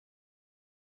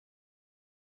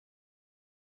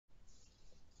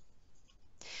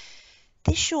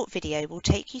This short video will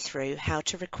take you through how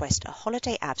to request a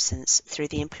holiday absence through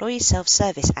the Employee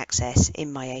Self-Service access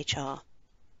in MyHR.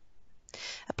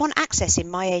 Upon accessing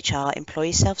MyHR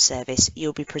Employee Self-Service,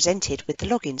 you'll be presented with the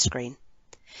login screen.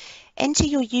 Enter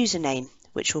your username,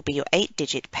 which will be your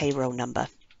 8-digit payroll number.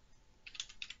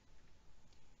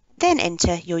 Then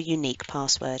enter your unique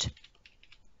password.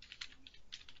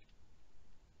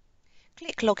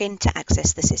 Click Login to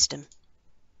access the system.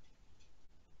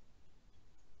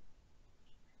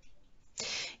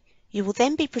 You will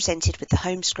then be presented with the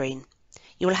home screen.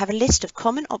 You will have a list of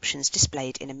common options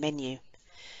displayed in a menu.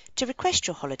 To request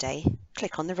your holiday,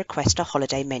 click on the Request a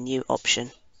Holiday menu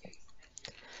option.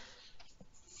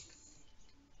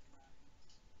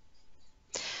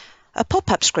 A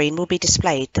pop-up screen will be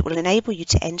displayed that will enable you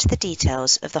to enter the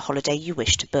details of the holiday you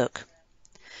wish to book.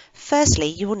 Firstly,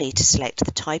 you will need to select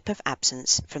the type of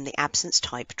absence from the Absence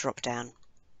Type drop-down.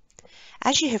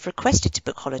 As you have requested to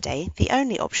book holiday, the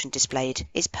only option displayed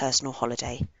is Personal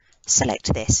Holiday.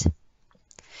 Select this.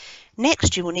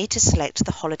 Next, you will need to select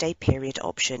the Holiday Period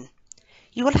option.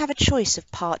 You will have a choice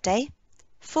of part day,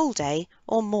 full day,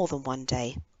 or more than one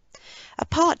day. A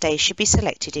part day should be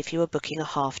selected if you are booking a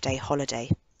half-day holiday.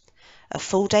 A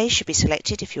full day should be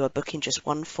selected if you are booking just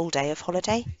one full day of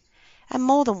holiday, and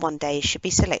more than one day should be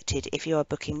selected if you are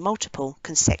booking multiple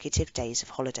consecutive days of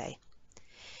holiday.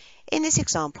 In this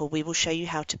example, we will show you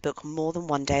how to book more than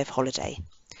one day of holiday.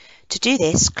 To do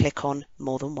this, click on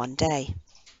More than one day.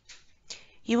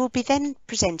 You will be then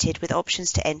presented with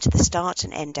options to enter the start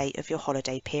and end date of your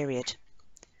holiday period.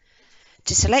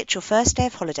 To select your first day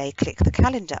of holiday, click the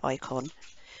calendar icon.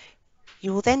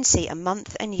 You will then see a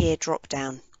month and year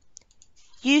drop-down.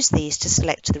 Use these to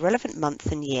select the relevant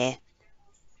month and year,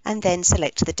 and then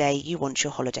select the day you want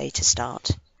your holiday to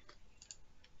start.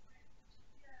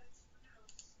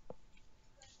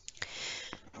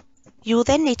 You will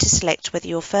then need to select whether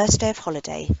your first day of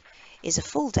holiday is a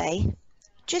full day,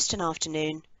 just an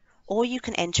afternoon, or you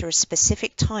can enter a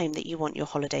specific time that you want your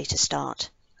holiday to start.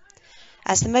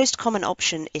 As the most common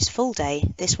option is full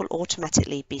day, this will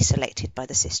automatically be selected by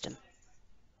the system.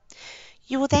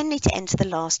 You will then need to enter the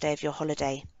last day of your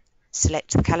holiday.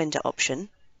 Select the calendar option.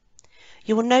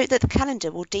 You will note that the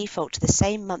calendar will default to the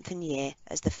same month and year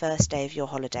as the first day of your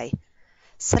holiday.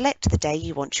 Select the day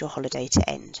you want your holiday to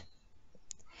end.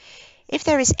 If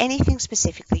there is anything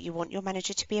specific that you want your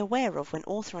manager to be aware of when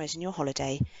authorising your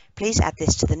holiday, please add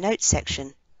this to the notes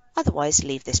section, otherwise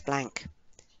leave this blank,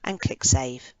 and click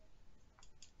Save.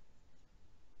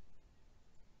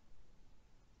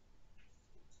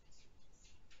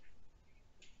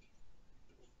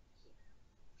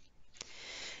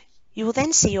 You will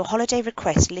then see your holiday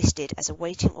request listed as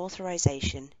awaiting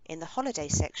authorisation in the Holiday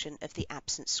section of the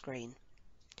Absence screen.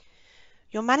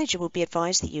 Your manager will be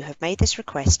advised that you have made this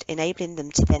request, enabling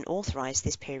them to then authorise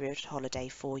this period holiday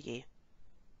for you.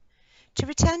 To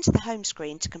return to the home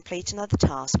screen to complete another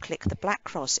task, click the black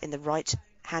cross in the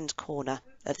right-hand corner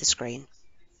of the screen.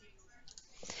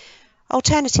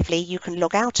 Alternatively, you can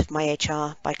log out of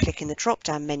MyHR by clicking the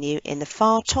drop-down menu in the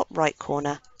far top right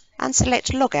corner and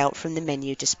select Log Out from the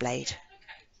menu displayed.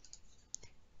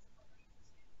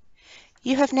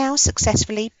 You have now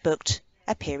successfully booked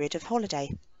a period of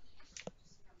holiday.